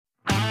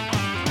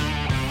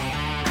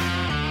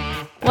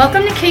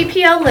Welcome to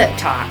KPL Lit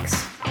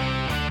Talks.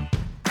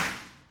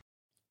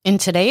 In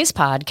today's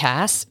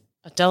podcast,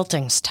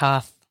 Adulting's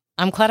Tough.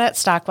 I'm Claudette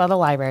Stockwell, the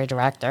Library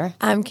Director.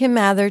 I'm Kim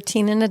Mather,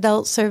 Teen and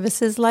Adult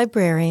Services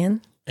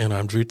Librarian. And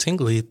I'm Drew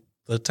Tingley,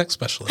 the tech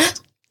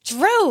specialist.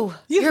 Drew,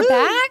 you're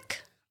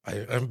back?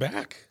 I'm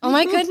back. Oh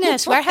my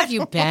goodness, where have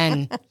you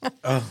been?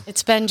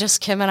 It's been just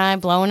Kim and I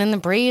blowing in the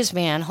breeze,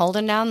 man,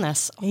 holding down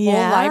this whole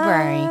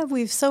library.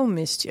 We've so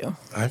missed you.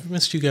 I've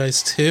missed you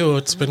guys too.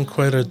 It's been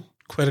quite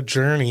a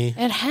journey.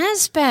 It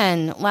has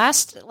been.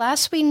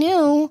 Last we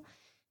knew,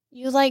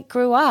 you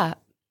grew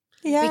up.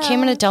 Yeah.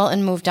 Became an adult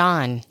and moved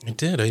on. I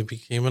did. I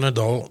became an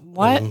adult.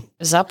 What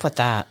is up with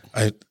that?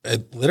 I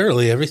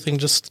literally everything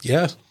just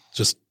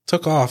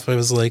took off. I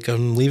was like,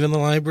 I'm leaving the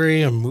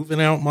library. I'm moving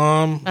out,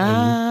 Mom.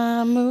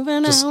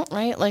 Moving out,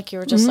 right? Like you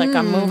were just like,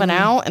 I'm moving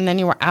out, and then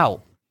you were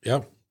out.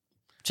 Yep.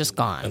 Just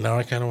gone. And now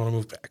I kind of want to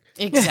move back.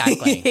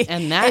 Exactly.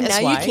 And that is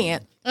now why you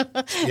can't.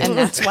 And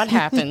that's what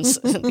happens.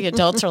 The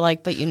adults are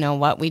like, but you know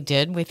what we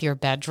did with your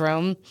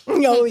bedroom?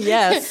 Oh,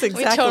 yes,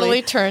 exactly. We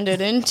totally turned it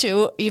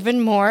into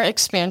even more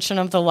expansion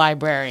of the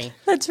library.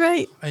 That's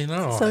right. I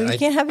know. So you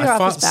can't have your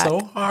office back. I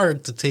fought so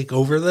hard to take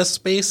over this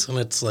space, and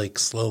it's like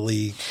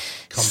slowly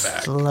come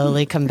back.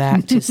 Slowly come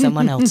back to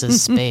someone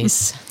else's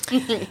space.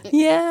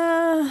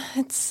 Yeah,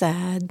 it's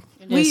sad.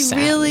 We sad.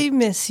 really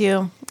miss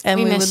you, and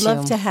we would miss love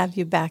you. to have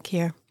you back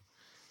here.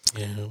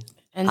 Yeah.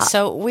 And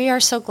so we are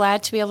so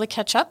glad to be able to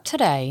catch up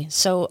today.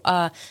 So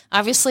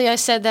obviously I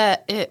said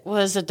that it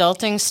was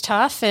Adulting's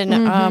Tough,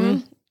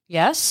 and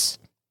yes,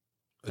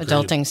 Agreed.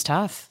 Adulting's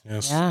tough.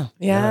 Yes.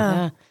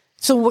 Yeah.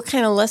 So what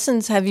kind of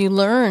lessons have you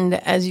learned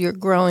as you're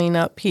growing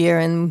up here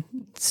and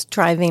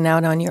striving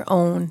out on your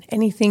own?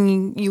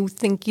 Anything you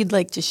think you'd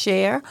like to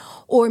share?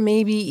 Or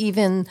maybe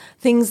even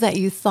things that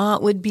you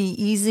thought would be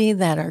easy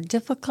that are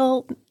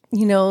difficult?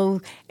 You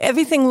know,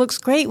 everything looks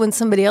great when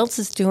somebody else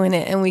is doing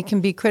it, and we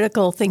can be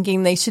critical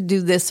thinking they should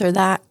do this or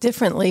that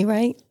differently,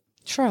 right?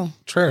 True.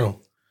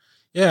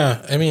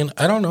 Yeah. I mean,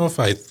 I don't know if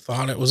I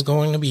thought it was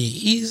going to be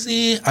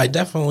easy. I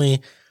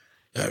definitely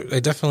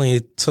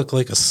took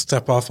like a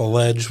step off a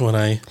ledge when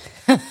I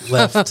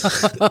left.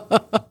 When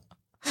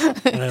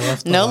I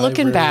left the No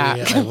looking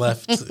library. back. I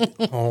left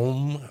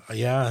home.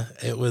 Yeah,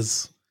 it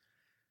was.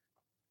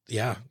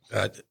 Yeah,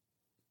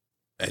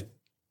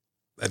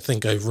 I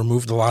think I've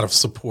removed a lot of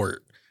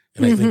support,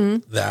 and I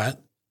think that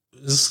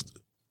is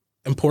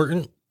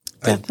important.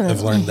 I've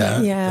learned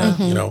that. Yeah. That,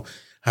 you know,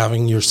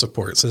 having your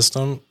support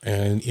system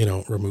and, you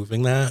know,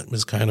 removing that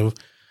was kind of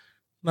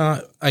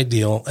not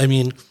ideal. I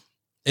mean,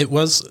 it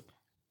was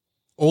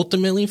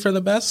ultimately for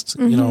the best.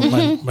 You know,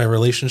 my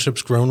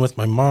relationship's grown with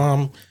my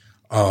mom.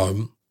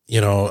 You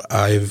know,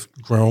 I've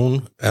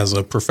grown as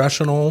a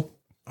professional.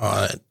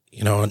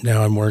 You know,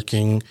 now I'm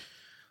working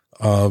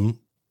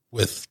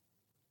with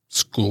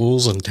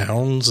schools and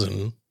towns,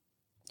 and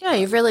Yeah,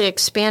 you've really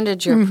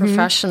expanded your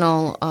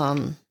professional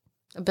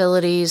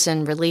abilities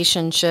and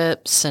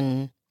relationships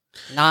and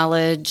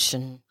knowledge.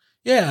 And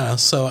yeah,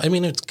 so I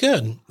mean, it's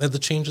good. The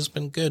change has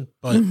been good,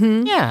 but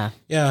yeah,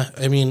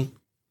 I mean,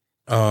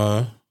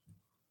 yeah,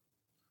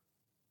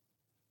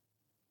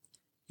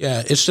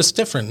 it's just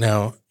different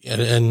now,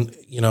 and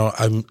you know,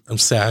 I'm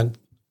sad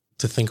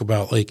to think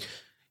about, like,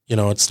 you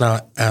know, it's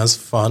not as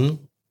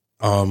fun,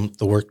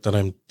 the work that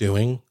I'm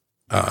doing,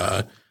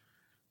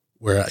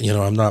 where, you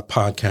know, I'm not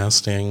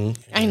podcasting.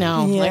 I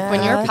know. Yeah. Like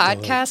when you're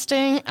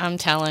podcasting, I'm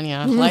telling you,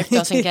 life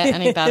doesn't get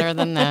any better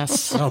than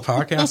this. No,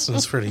 podcasting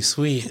is pretty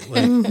sweet,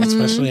 like,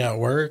 especially at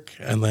work.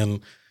 And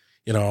then,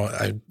 you know,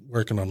 I'm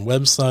working on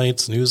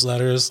websites,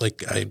 newsletters.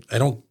 Like, I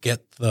don't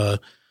get the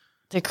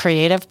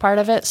creative part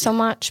of it so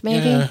much,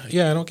 maybe.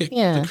 Yeah, I don't get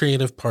the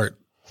creative part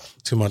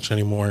too much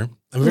anymore.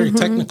 I'm very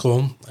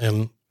technical,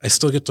 and I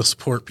still get to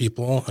support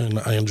people, and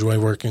I enjoy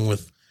working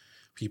with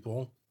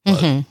people.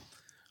 But,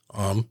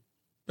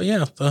 but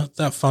yeah,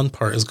 that fun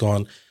part is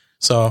gone.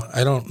 So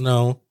I don't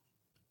know.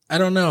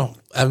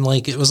 I'm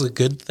like, it was a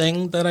good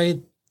thing that I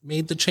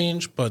made the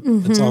change, but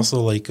it's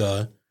also like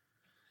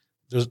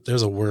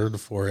there's a word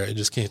for it. I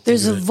just can't.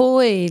 There's think a of it.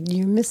 void.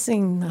 You're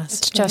missing us.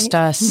 It's just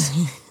us.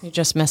 You're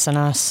just missing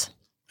us.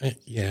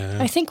 Yeah.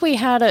 I think we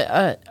had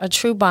a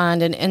true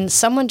bond, and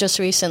someone just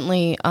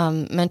recently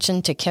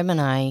mentioned to Kim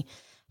and I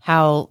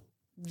how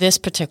this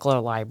particular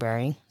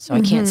library, so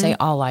I can't say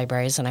all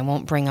libraries, and I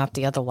won't bring up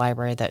the other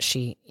library that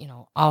she, you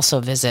know, also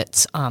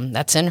visits,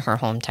 that's in her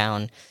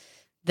hometown,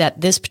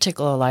 that this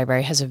particular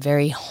library has a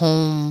very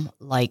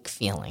home-like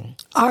feeling.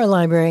 Our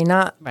library,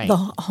 not Right. the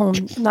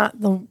home,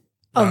 not the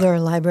other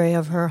library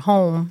of her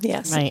home.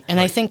 Yes. Right, and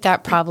I think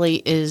that probably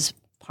is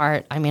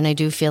part. I mean, I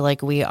do feel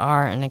like we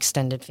are an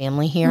extended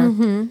family here,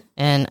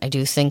 and I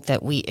do think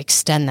that we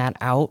extend that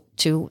out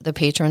to the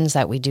patrons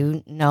that we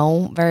do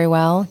know very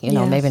well. You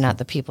know, Yes. maybe not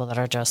the people that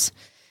are just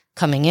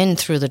coming in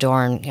through the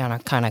door and, you know,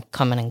 kind of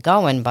coming and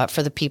going, but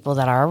for the people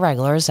that are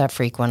regulars that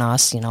frequent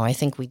us, you know, I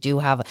think we do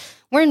have,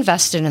 we're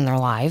invested in their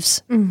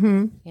lives,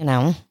 you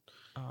know.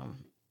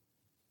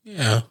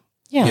 Yeah.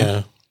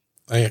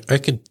 I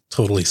could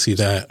totally see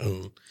that.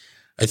 And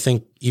I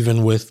think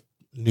even with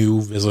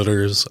new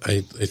visitors,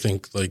 I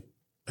think like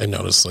I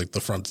noticed like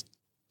the front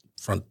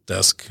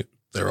desk,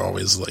 they're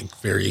always like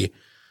very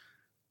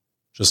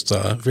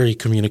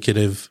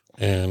communicative,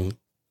 and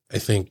I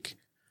think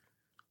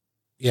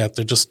they're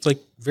just like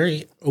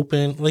very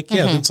open. Like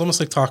it's almost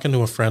like talking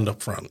to a friend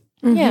up front.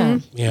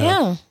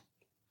 Yeah.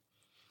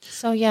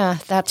 So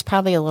that's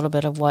probably a little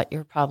bit of what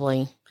you're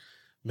probably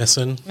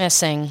missing.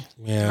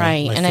 Yeah,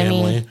 right. My and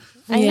family.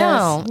 I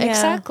know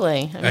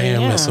exactly. I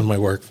am missing my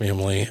work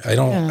family. I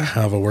don't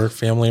have a work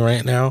family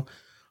right now.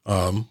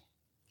 I'm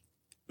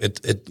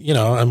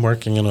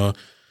working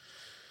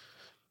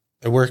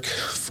I work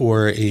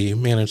for a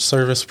managed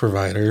service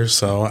provider,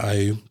 so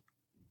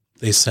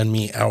they send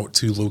me out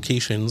to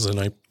locations and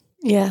I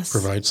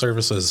provide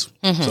services.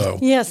 So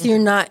you're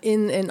not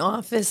in an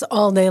office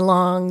all day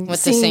long with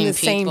seeing the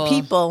same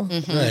people.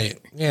 Right.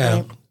 Yeah.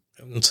 Right.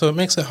 And so it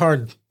makes it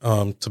hard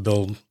to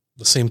build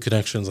the same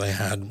connections I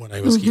had when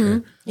I was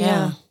here.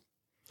 Yeah.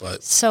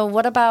 But so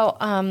what about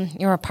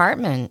your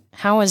apartment?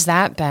 How has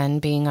that been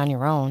being on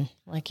your own?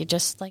 Like you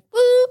just like, woo,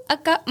 I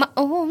got my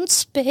own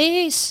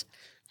space.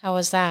 How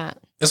was that?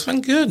 It's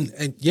been good.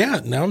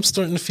 Now I'm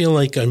starting to feel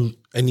like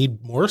I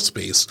need more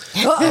space.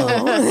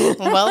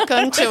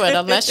 Welcome to it.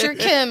 Unless you're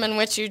Kim, in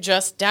which you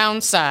just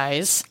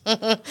downsize.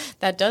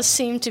 That does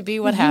seem to be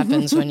what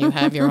happens when you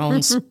have your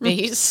own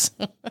space.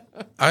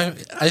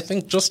 I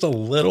think just a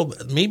little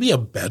bit, maybe a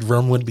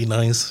bedroom would be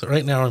nice.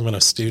 Right now I'm in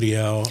a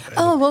studio.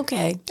 Oh,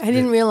 okay. I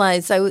didn't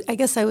realize. I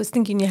guess I was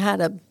thinking you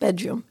had a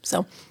bedroom.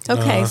 So,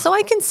 okay. So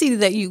I can see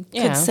that you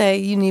could say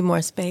you need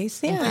more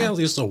space. Yeah. At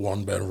least a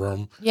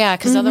 1-bedroom. Yeah,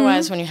 because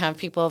otherwise when you have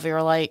people over,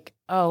 you're like,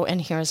 oh,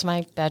 and here's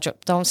my bedroom.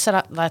 Don't sit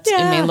up. It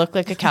may look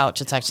like a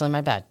couch. It's actually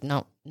my bed.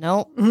 No,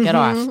 get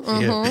off.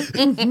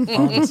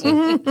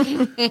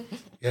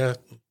 Yeah.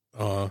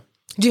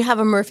 Do you have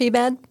a Murphy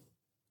bed?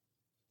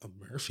 A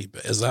Murphy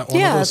bed? Is that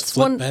one of those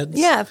flip beds?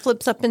 Yeah, it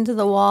flips up into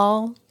the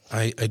wall.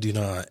 I do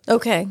not.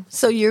 Okay,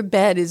 so your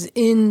bed is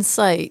in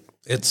sight.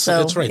 It's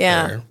right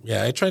there.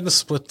 Yeah, I tried to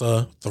split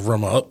the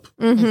room up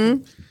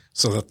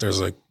so that there's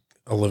a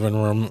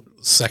living room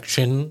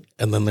section,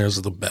 and then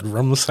there's the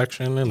bedroom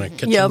section and a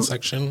kitchen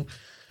section.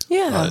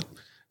 Yeah.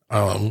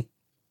 But,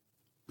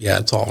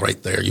 it's all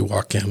right there. You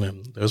walk in,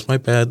 and there's my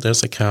bed,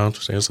 there's a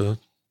couch, there's a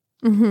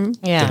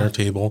dinner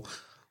table.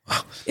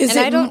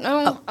 I don't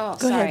know.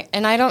 Sorry. Ahead.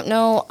 And I don't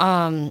know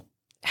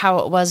how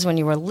it was when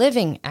you were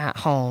living at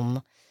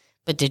home,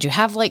 but did you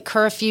have like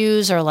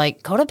curfews or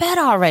like go to bed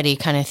already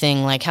kind of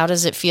thing? Like, how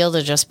does it feel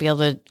to just be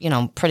able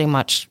to, pretty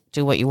much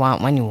do what you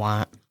want when you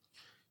want?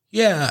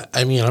 Yeah,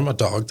 I mean, I'm a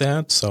dog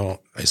dad, so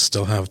I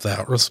still have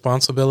that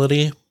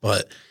responsibility.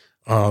 But,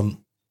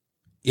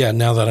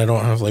 now that I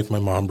don't have like my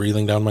mom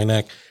breathing down my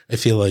neck, I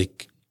feel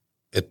like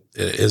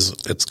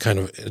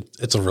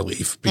it's a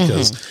relief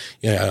because,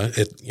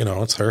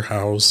 it's her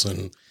house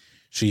and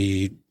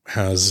she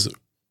has,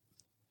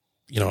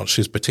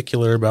 she's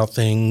particular about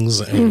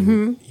things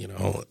and,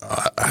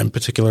 I'm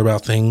particular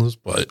about things,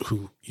 but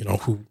who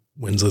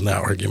wins in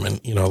that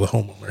argument, the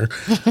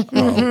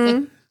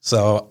homeowner.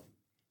 So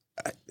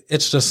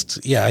it's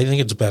just, I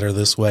think it's better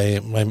this way.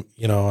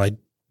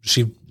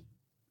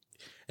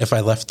 If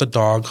I left the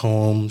dog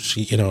home,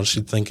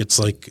 she'd think it's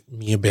like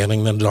me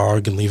abandoning the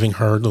dog and leaving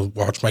her to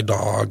watch my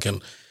dog.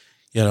 And,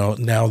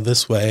 now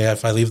this way,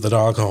 if I leave the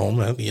dog home,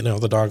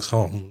 the dog's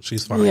home.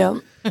 She's fine. Yeah.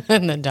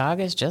 And the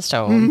dog is just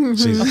home.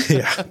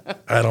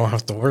 I don't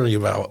have to worry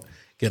about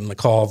getting the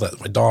call that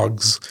my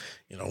dog's,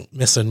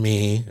 missing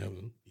me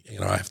and,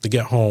 I have to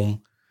get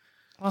home.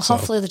 Well,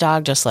 hopefully the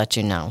dog just let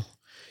you know.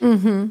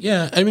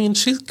 Yeah, I mean,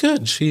 she's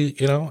good. She,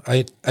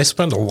 I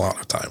spend a lot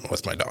of time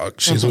with my dog.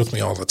 She's with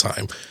me all the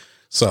time.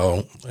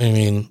 So, I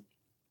mean,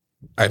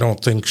 I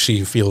don't think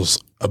she feels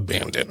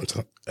abandoned.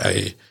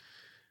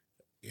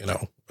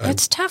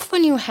 It's tough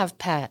when you have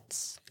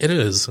pets. It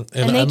is.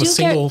 And I'm a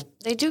single.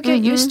 They do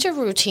get used to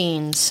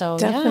routines. So,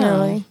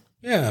 definitely.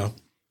 Yeah.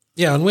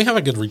 Yeah, and we have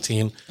a good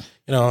routine.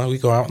 We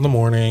go out in the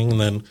morning and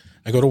then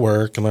I go to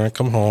work and then I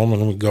come home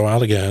and we go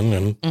out again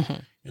and,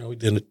 we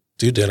do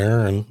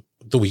dinner and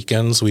the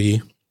weekends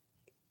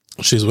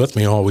she's with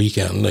me all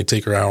weekend. I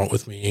take her out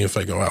with me if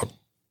I go out,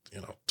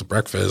 to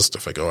breakfast,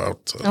 if I go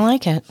out to, I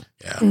like it.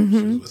 Yeah.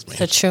 She's with me.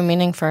 It's a true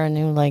meaning for a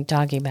new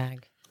doggy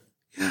bag.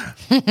 Yeah.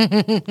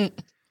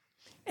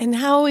 And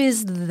how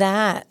is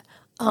that?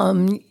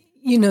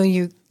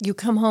 You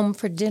come home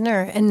for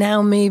dinner and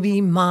now maybe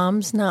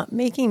mom's not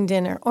making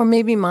dinner or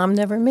maybe mom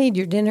never made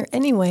your dinner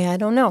anyway. I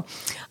don't know.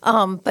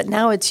 But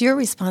now it's your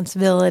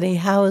responsibility.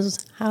 How does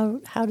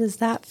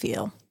that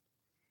feel?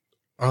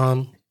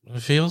 It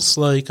feels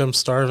like I'm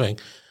starving.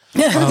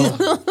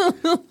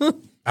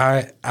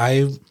 I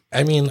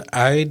mean,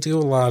 I do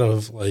a lot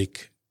of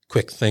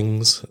quick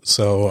things.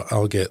 So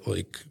I'll get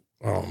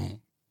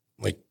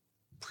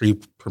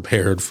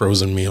pre-prepared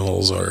frozen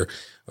meals or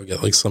I'll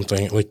get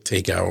something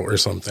takeout or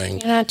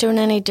something. You're not doing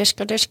any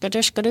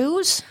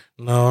dishka-doos?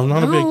 No,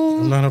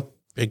 I'm not a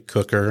big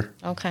cooker.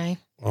 Okay.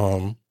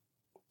 I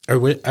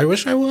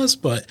wish I was,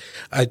 but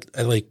I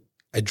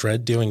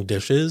dread doing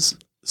dishes.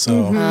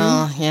 So,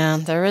 Oh, yeah,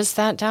 there is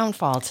that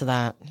downfall to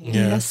that.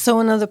 yeah. So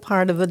another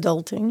part of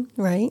adulting,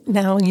 right?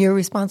 Now you're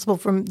responsible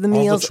for the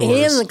meals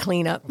chores. and the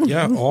cleanup.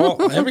 Yeah,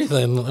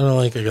 everything.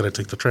 Like, I got to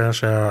take the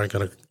trash out. I got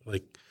to,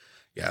 like,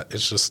 yeah,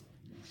 it's just,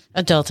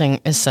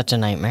 Adulting is such a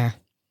nightmare.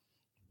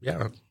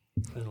 yeah.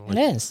 It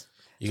is.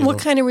 What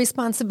kind of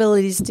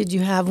responsibilities did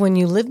you have when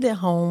you lived at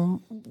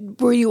home?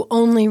 Were you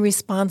only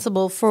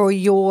responsible for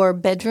your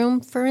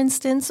bedroom, for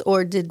instance,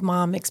 or did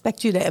mom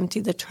expect you to empty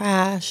the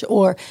trash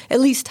or at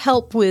least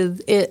help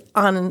with it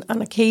on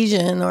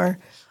occasion or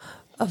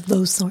of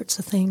those sorts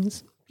of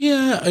things?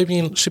 Yeah, I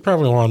mean, she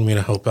probably wanted me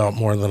to help out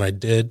more than I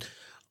did.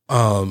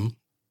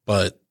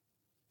 But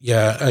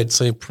yeah, I'd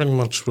say pretty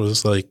much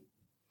was like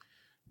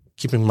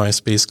keeping my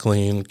space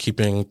clean,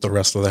 keeping the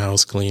rest of the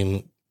house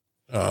clean,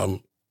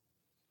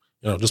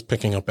 just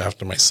picking up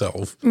after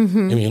myself. I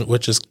mean,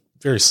 which is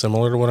very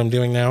similar to what I'm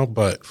doing now,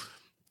 but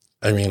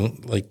I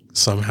mean, like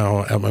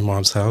somehow at my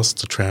mom's house,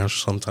 the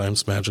trash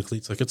sometimes magically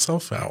took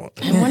itself out.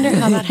 I wonder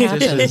how that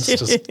Dishes happened.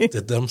 just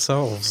did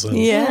themselves. And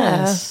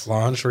Yes.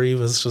 laundry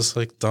was just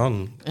like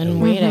done.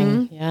 And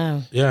waiting,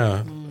 yeah.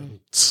 Yeah.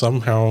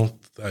 Somehow,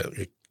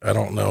 I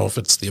don't know if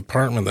it's the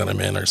apartment that I'm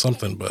in or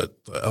something,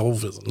 but the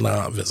elf is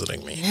not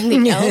visiting me.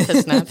 And the elf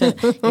is not.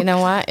 You know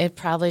what? It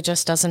probably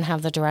just doesn't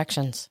have the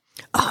directions.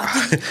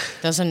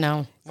 Doesn't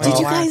know. Did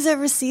you guys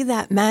ever see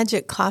that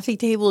magic coffee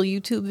table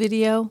YouTube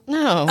video?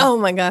 No. Oh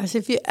my gosh.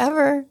 If you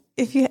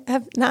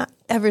have not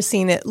ever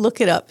seen it,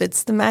 look it up.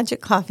 It's the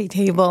magic coffee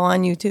table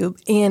on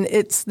YouTube. And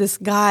it's this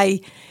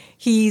guy,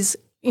 he's,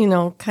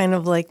 kind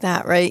of like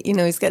that, right?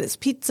 He's got his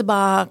pizza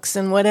box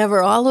and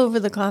whatever all over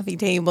the coffee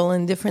table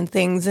and different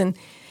things. And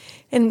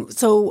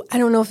so I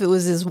don't know if it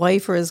was his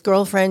wife or his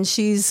girlfriend.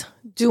 She's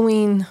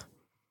doing,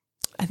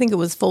 I think it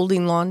was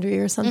folding laundry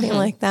or something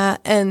like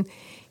that. And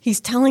he's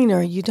telling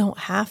her, you don't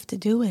have to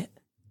do it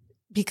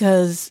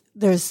because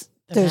there's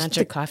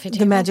magic coffee table?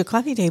 The magic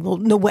coffee table.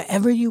 No,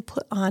 whatever you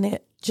put on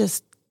it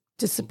just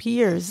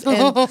disappears.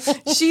 And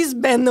she's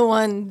been the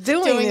one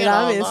doing it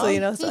obviously.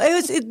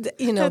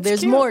 So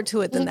there's cute. more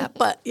to it than that.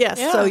 But yes,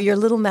 so your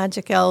little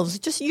magic elves,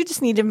 you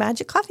just need a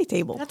magic coffee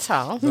table. That's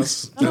all.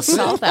 That's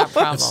Solve that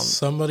problem. If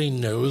somebody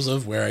knows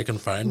of where I can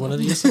find one of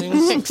these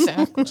things,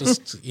 Exactly.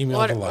 just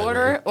email the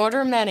library.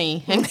 Order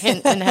many and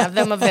have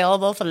them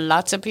available for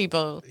lots of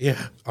people.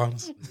 Yeah,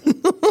 honestly.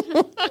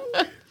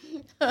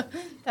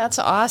 That's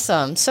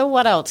awesome. So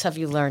what else have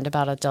you learned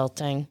about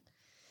adulting?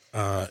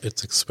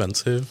 It's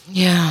expensive.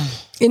 Yeah.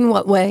 In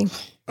what way?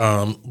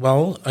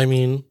 Well, I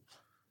mean,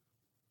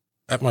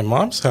 at my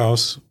mom's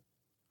house,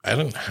 I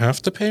didn't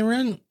have to pay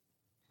rent.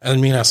 I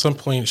mean, at some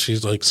point,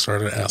 she's like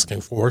started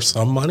asking for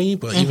some money,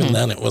 but even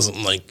then, it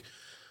wasn't like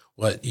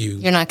what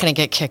You're not going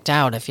to get kicked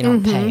out if you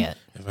don't pay it.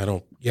 If I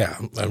don't,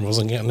 I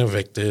wasn't getting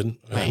evicted.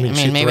 Right. I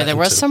mean, maybe there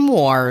was some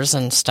wars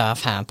and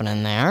stuff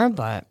happening there,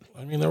 but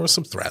I mean, there were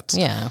some threats.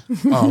 yeah.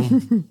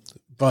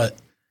 But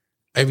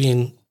I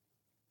mean,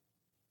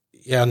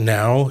 yeah,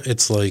 now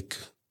it's like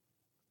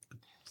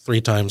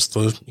 3 times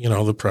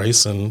the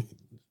price, and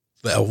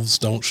the elves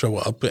don't show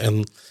up.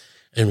 And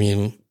I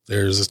mean,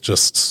 there's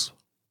just,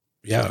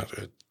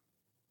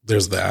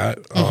 there's that.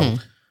 I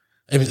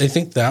mean, I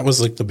think that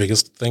was like the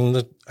biggest thing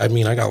that, I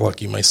mean, I got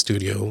lucky. My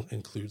studio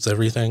includes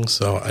everything.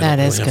 So I don't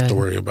really have to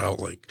worry about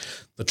like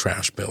the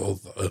trash bill,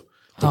 the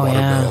water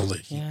bill, the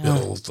heat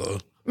bill,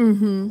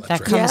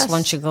 that comes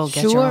once you go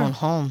get your own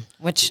home,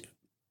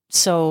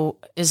 so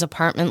is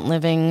apartment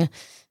living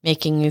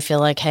making you feel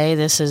like, hey,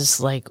 this is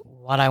like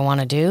what I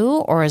want to do?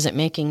 Or is it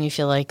making you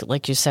feel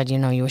like you said, you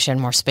wish you had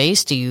more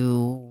space? Do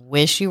you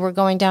wish you were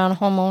going down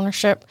home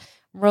ownership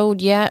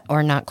road yet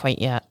or not quite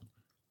yet?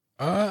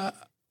 I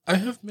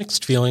have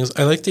mixed feelings.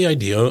 I like the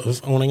idea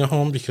of owning a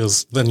home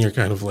because then you're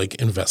kind of like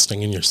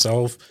investing in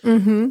yourself.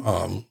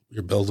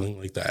 You're building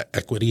like that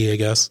equity, I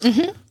guess.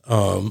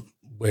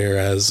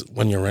 Whereas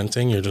when you're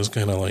renting, you're just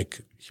kind of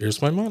like,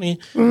 here's my money.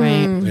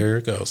 Right. There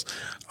it goes.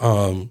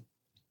 And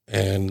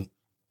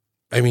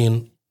I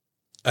mean,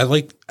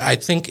 I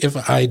think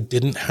if I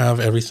didn't have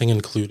everything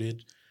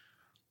included,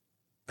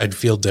 I'd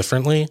feel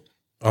differently.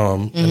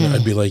 And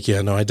I'd be like,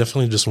 I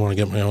definitely just want to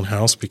get my own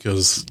house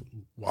because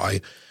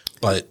why?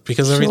 But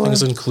because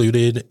everything's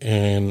included,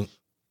 and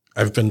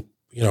I've been,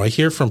 I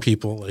hear from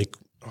people like,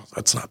 oh,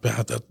 that's not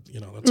bad. That,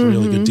 that's a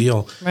really good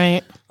deal.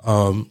 Right.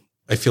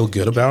 I feel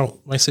good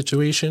about my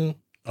situation.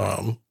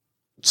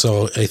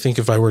 So I think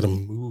if I were to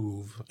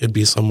move, it'd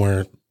be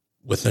somewhere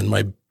within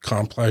my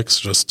complex,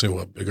 just to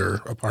a bigger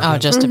apartment. Oh,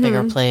 just a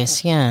bigger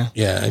place. Yeah.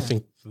 Yeah. I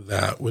think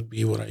that would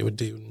be what I would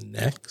do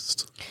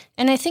next.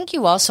 And I think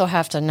you also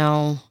have to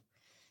know,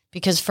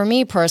 because for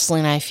me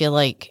personally, I feel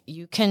like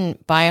you can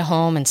buy a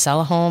home and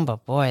sell a home,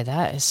 but boy,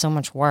 that is so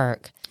much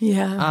work.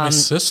 Yeah. My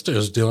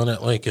sister's doing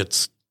it like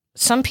it's...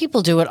 Some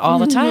people do it all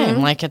the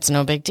time, like it's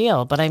no big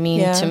deal. But I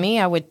mean, to me,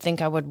 I would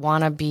think I would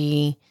want to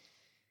be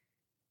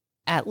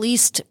at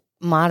least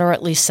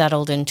moderately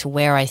settled into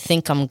where I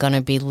think I'm going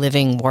to be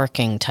living,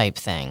 working type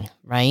thing,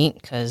 right?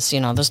 Because,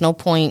 there's no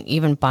point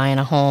even buying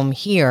a home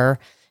here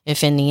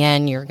if in the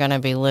end you're going to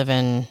be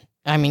living,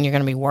 you're going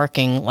to be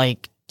working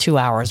like 2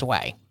 hours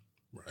away,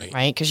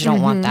 right? Because you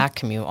don't want that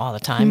commute all the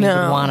time. No.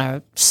 You would want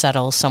to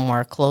settle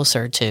somewhere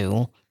closer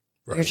to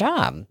your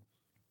job.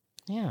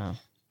 Yeah.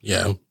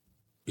 Yeah.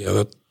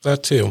 Yeah,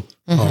 that too.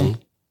 And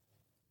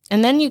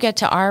then you get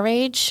to our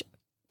age,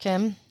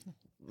 Kim.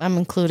 I'm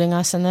including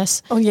us in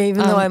this. Oh yeah,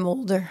 even though I'm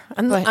older,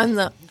 I'm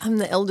the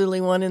elderly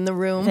one in the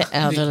room. The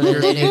elderly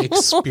You're lady. an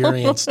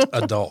experienced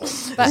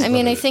adult. But I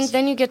mean, I it think is.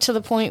 then you get to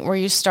the point where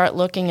you start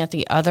looking at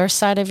the other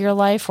side of your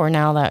life, where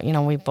now that,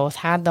 we both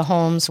had the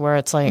homes, where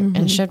it's like,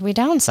 and should we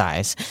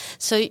downsize?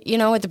 So,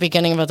 at the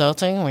beginning of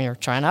adulting, when you're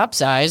trying to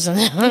upsize, and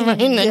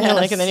then you're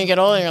like, and then you get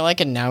older, and you're like,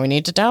 and now we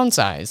need to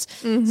downsize.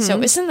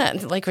 So isn't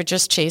that like we're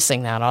just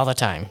chasing that all the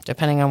time,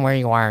 depending on where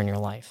you are in your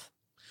life?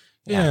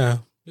 Yeah.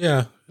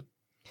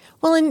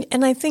 Well,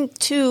 and I think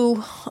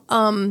too,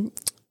 Dwayne,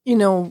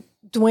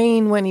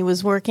 when he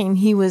was working,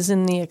 he was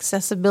in the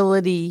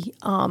accessibility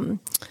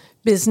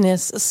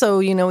business. So,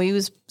 he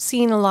was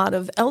seeing a lot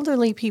of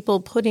elderly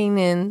people putting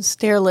in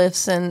stair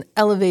lifts and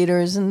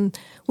elevators and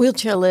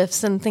wheelchair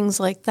lifts and things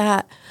like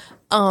that.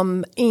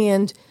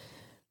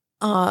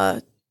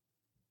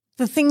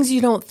 The things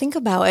you don't think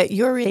about at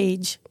your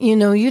age,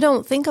 you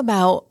don't think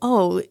about,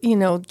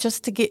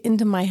 just to get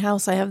into my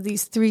house, I have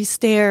these 3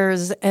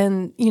 stairs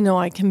and,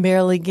 I can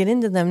barely get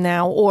into them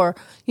now. Or,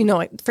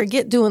 I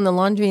forget doing the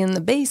laundry in the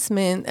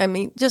basement. I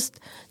mean, just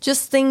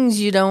things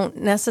you don't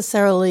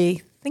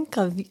necessarily think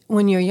of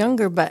when you're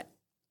younger, but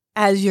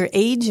as you're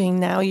aging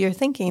now, you're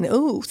thinking,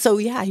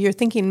 you're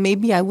thinking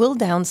maybe I will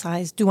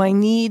downsize. Do I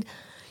need,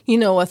 a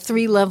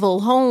 3-level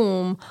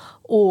home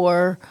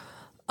or...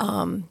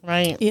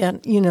 Right. Yeah,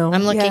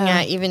 I'm looking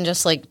at even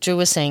just like Drew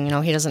was saying,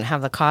 he doesn't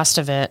have the cost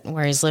of it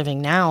where he's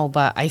living now,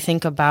 but I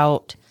think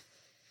about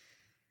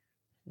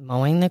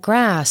mowing the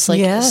grass.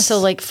 Like,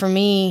 so like for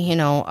me,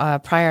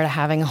 prior to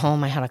having a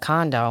home, I had a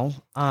condo.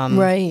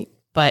 Right.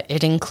 But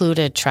it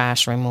included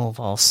trash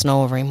removal,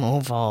 snow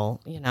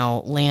removal,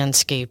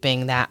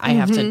 landscaping that I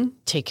have to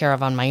take care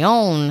of on my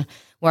own,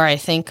 where I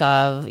think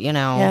of,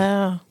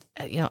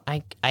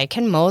 I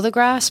can mow the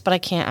grass, but I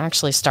can't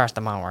actually start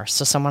the mower.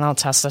 So someone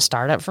else has to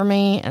start it for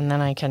me, and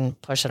then I can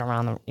push it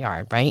around the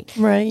yard, right?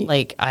 Right.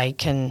 Like I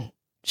can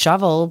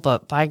shovel,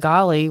 but by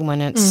golly,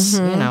 when it's,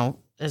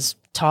 as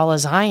tall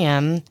as I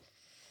am,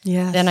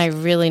 then I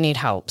really need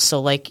help.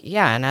 So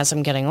and as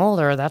I'm getting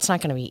older, that's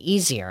not going to be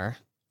easier.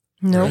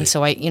 No. Right?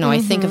 So I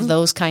think of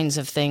those kinds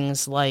of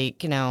things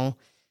like,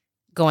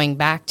 going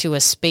back to a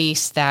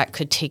space that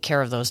could take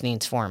care of those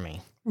needs for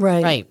me.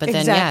 Right. But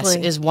then, yes,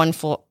 is one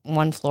floor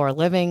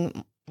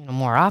living,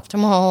 more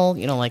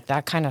optimal, like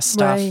that kind of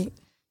stuff.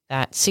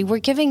 Right. We're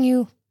giving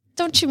you,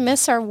 don't you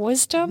miss our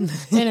wisdom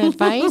and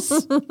advice?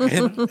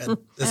 It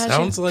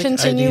sounds like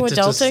continue I need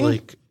adulting? to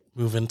just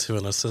move into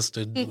an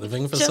assisted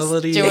living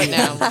facility. Just do it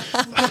now.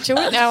 Do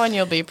it now and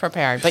you'll be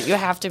prepared. But you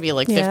have to be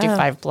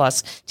 55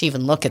 plus to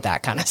even look at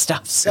that kind of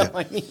stuff. So,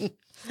 I mean,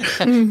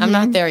 I'm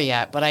not there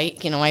yet, but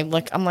I'm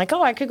like,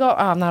 I could go. Oh,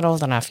 I'm not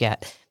old enough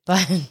yet.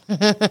 But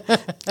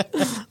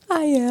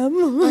I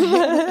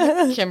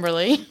am.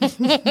 Kimberly.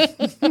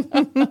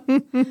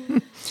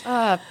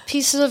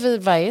 Pieces of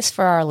advice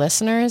for our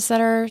listeners that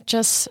are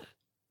just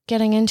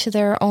getting into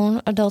their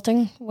own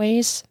adulting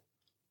ways.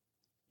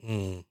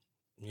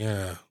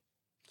 Yeah.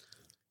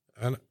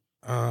 And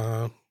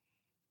I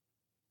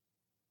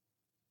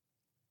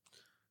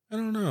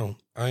don't know.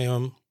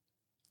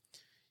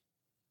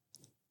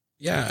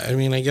 Yeah, I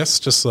mean, I guess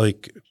just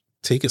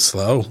take it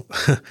slow.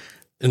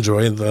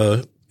 Enjoy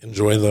the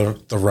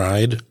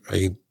ride.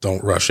 I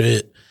don't rush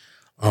it.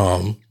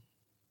 I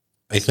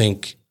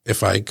think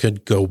if I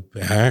could go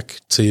back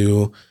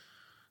to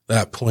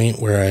that point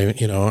where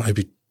I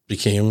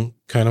became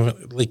kind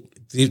of like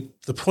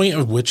the point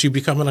of which you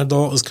become an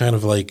adult is kind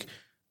of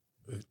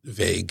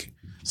vague.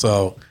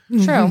 So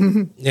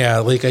true.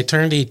 Yeah. I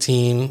turned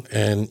 18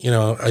 and,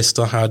 I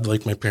still had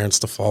my parents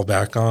to fall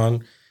back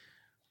on.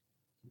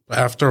 But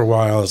after a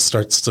while, it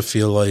starts to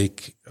feel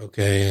like,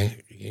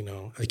 okay,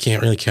 I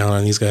can't really count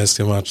on these guys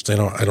too much. I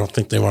don't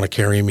think they want to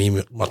carry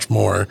me much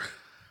more.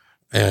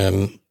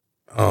 And,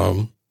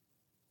 and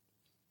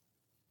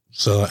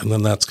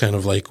then that's kind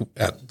of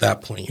at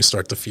that point you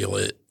start to feel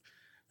it.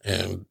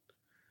 And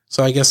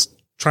so I guess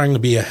trying to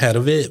be ahead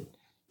of it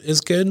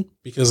is good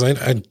because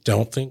I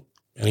don't think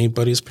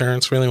anybody's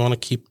parents really want to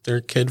keep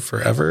their kid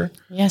forever.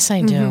 Yes,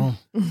 I do.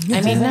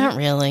 I mean, not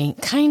really.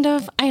 Kind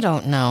of. I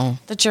don't know.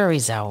 The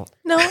jury's out.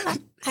 No,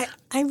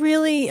 I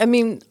really,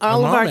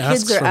 all of our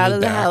kids are out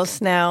of the house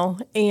now,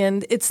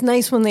 and it's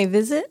nice when they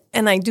visit,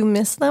 and I do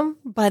miss them,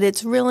 but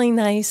it's really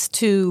nice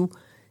to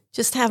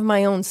just have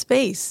my own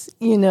space,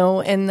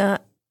 and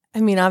not,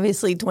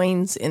 obviously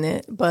Dwayne's in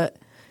it, but,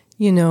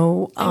 I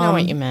know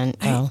what you meant.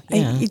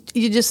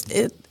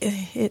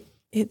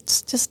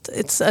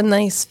 It's a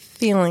nice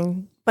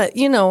feeling, but,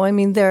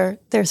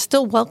 they're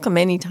still welcome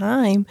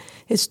anytime.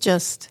 It's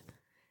just,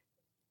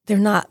 they're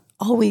not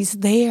always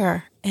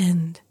there,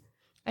 and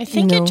I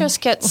think it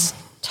just gets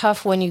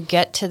tough when you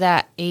get to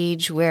that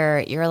age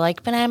where you're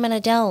like, but I'm an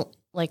adult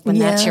Like when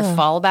that's your Yeah.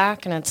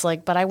 fallback and it's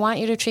like, but I want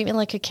you to treat me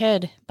like a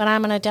kid, but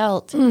I'm an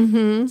adult.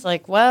 Mm-hmm. It's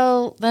like,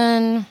 well,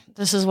 then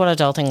this is what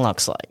adulting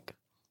looks like.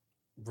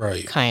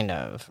 Right. Kind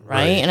of, right?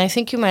 Right. And I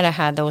think you might have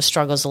had those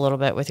struggles a little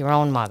bit with your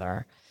own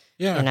mother.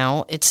 Yeah. You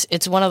know,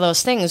 it's one of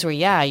those things where,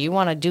 yeah, you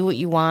want to do what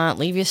you want,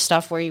 leave your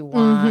stuff where you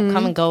want,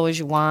 come and go as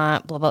you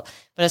want, blah, blah.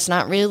 But it's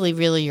not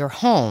really your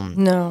home,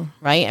 No.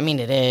 right? I mean,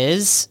 it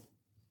is,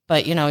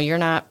 but, you know, you're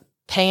not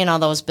paying all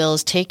those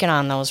bills, taking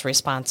on those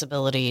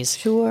responsibilities.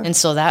 Sure. And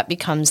so that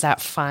becomes that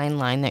fine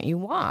line that you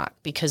walk,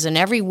 because in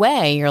every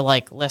way you're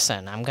like,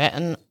 listen, I'm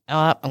getting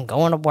up, I'm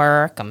going to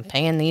work, I'm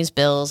paying these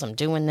bills, I'm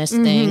doing this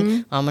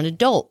thing, I'm an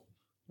adult,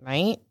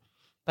 right?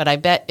 But I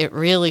bet it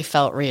really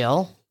felt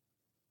real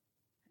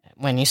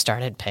when you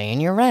started paying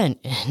your rent.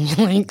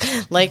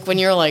 And like when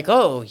you're like,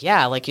 oh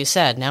yeah, like you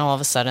said, now all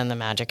of a sudden the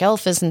magic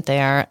elf isn't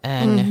there.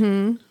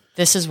 And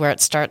this is where it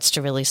starts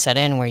to really set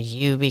in, where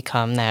you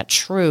become that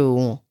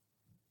true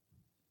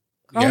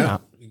grown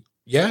up.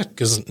 Yeah,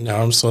 because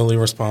now I'm solely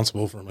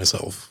responsible for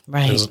myself.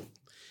 Right. 'Cause,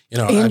 you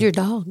know, And your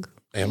dog.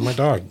 and my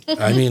dog.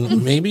 I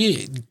mean,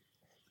 maybe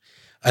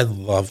I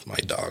love my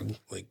dog.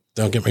 Like,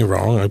 don't get me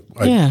wrong.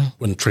 I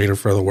wouldn't trade her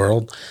for the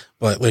world.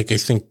 But like, I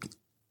think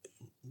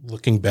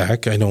looking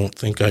back, I don't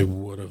think I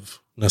would have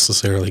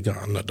necessarily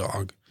gotten a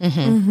dog.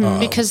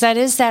 Because that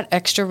is that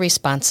extra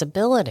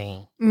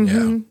responsibility.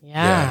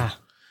 Yeah.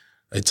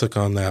 I took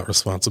on that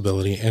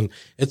responsibility, and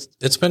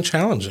it's been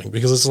challenging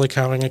because it's like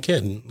having a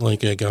kid.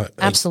 Like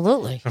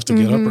Absolutely. I have to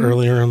get up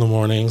earlier in the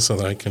morning so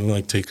that I can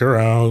like take her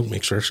out,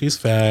 make sure she's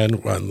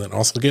fed, and then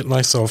also get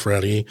myself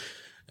ready.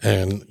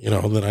 And, you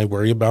know, then I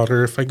worry about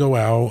her if I go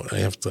out. I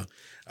have to,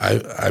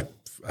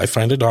 I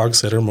find a dog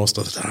sitter most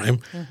of the time,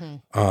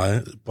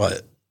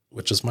 but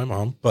which is my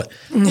mom, but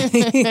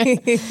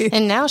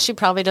And now she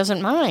probably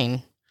doesn't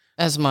mind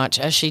as much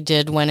as she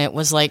did when it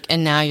was like,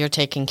 and now you're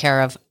taking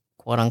care of,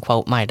 quote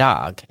unquote, my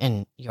dog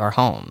in your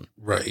home.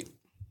 right.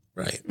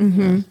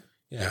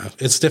 Yeah,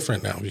 it's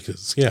different now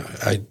because you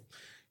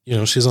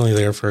know, she's only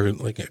there for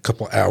like a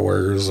couple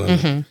hours,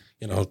 and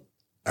you know,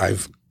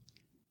 I've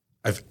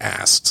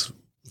asked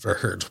for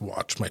her to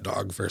watch my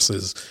dog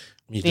versus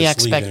me The just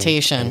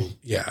expectation.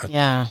 leaving.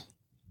 And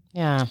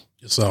Yeah.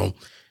 so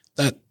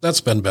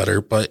that's been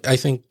better, but I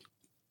think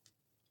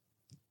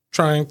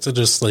trying to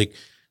just like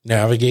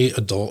navigate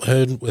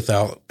adulthood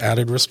without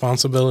added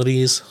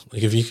responsibilities,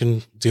 like if you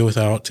can do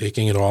without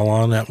taking it all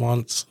on at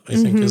once, I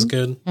think is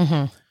good.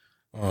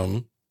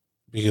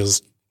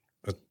 Because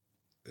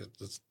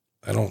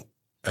I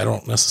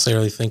don't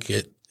necessarily think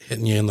it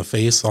hitting you in the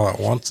face all at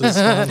once is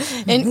fun.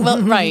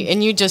 And right.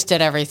 And you just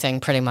did everything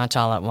pretty much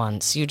all at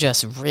once. You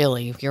just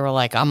really, you were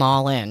like, I'm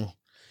all in.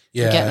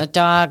 Yeah. I'm getting a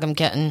dog. I'm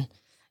getting,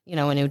 you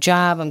know, a new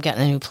job. I'm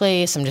getting a new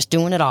place. I'm just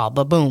doing it all.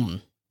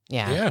 Ba-boom.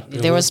 Yeah.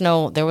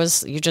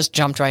 You just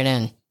jumped right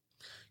in.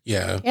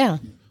 Yeah. Yeah.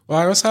 Well,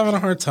 I was having a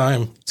hard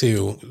time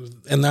too.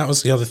 And that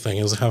was the other thing,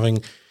 is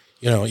having,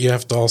 you know, you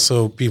have to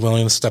also be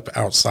willing to step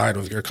outside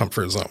of your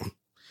comfort zone.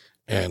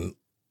 And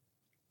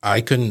I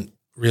couldn't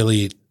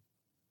really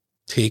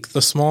take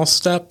the small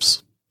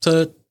steps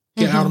to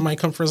get out of my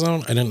comfort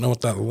zone. I didn't know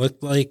what that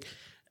looked like.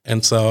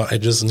 And so I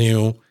just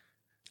knew,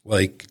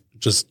 like,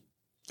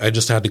 I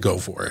just had to go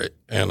for it.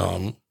 And,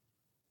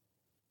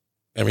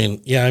 I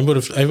mean, yeah, I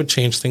would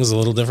change things a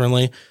little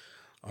differently.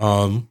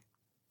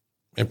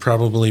 I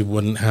probably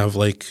wouldn't have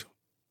like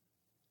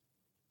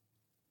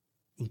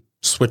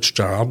switched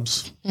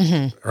jobs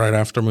right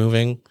after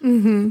moving.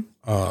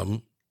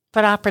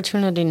 But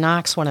opportunity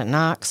knocks when it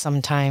knocks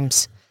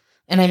sometimes.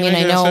 And I mean,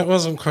 I guess know it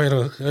wasn't I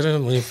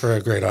didn't leave for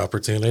a great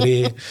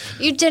opportunity.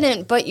 you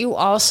didn't, but you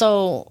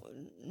also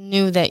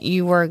knew that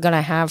you were going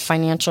to have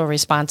financial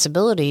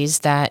responsibilities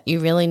that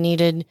you really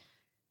needed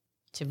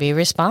to be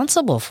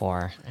responsible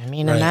for. I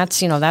mean, Right. and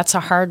that's, you know, that's a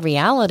hard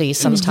reality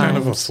sometimes. It was kind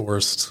of a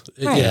forced,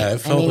 Right. yeah,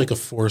 it felt I mean, like a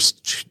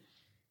forced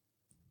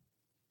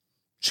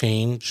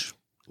change.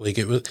 Like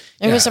it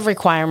was a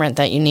requirement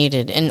that you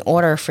needed in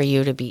order for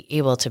you to be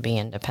able to be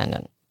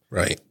independent.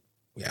 right.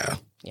 Yeah.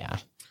 Yeah.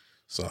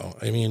 So,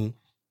 I mean,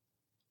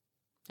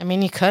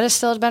 you could have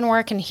still been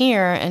working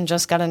here and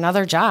just got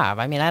another job.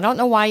 I mean, I don't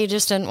know why you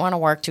just didn't want to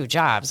work 2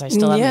 jobs. I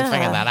still haven't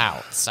figured that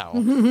out. So,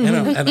 you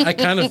know, and I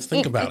kind of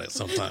think about it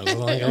sometimes.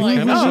 Like, I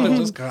kind of should have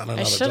just gotten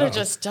another I job. should have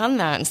just done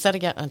that instead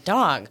of getting a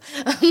dog.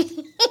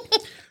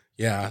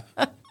 Yeah.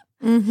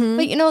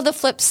 But, you know, the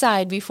flip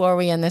side before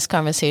we end this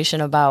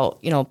conversation about,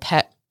 you know,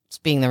 pets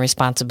being the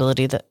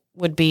responsibility, that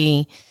would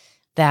be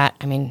that,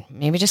 I mean,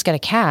 maybe just get a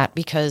cat,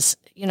 because,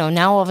 you know,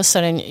 now all of a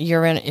sudden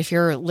if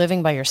you're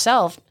living by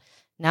yourself,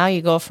 now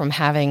you go from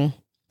having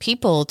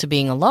people to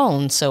being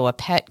alone. So a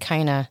pet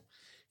kind of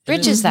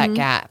bridges that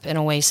gap in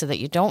a way so that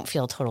you don't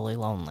feel totally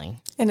lonely.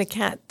 And a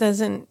cat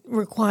doesn't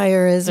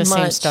require as The much.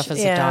 same stuff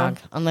as a dog,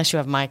 unless you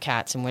have my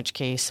cats, in which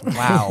case,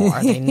 wow,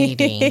 are they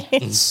needy?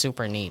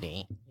 Super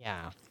needy.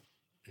 Yeah.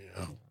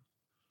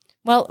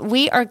 Well,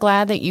 we are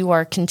glad that you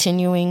are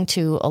continuing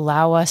to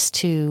allow us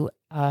to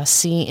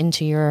see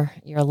into your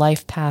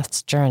life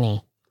path's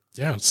journey.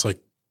 Yeah. It's like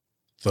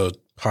the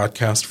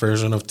podcast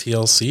version of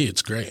TLC.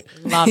 It's great.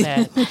 Love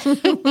it.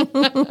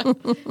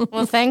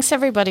 Well, thanks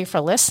everybody for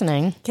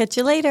listening. Catch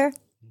you later.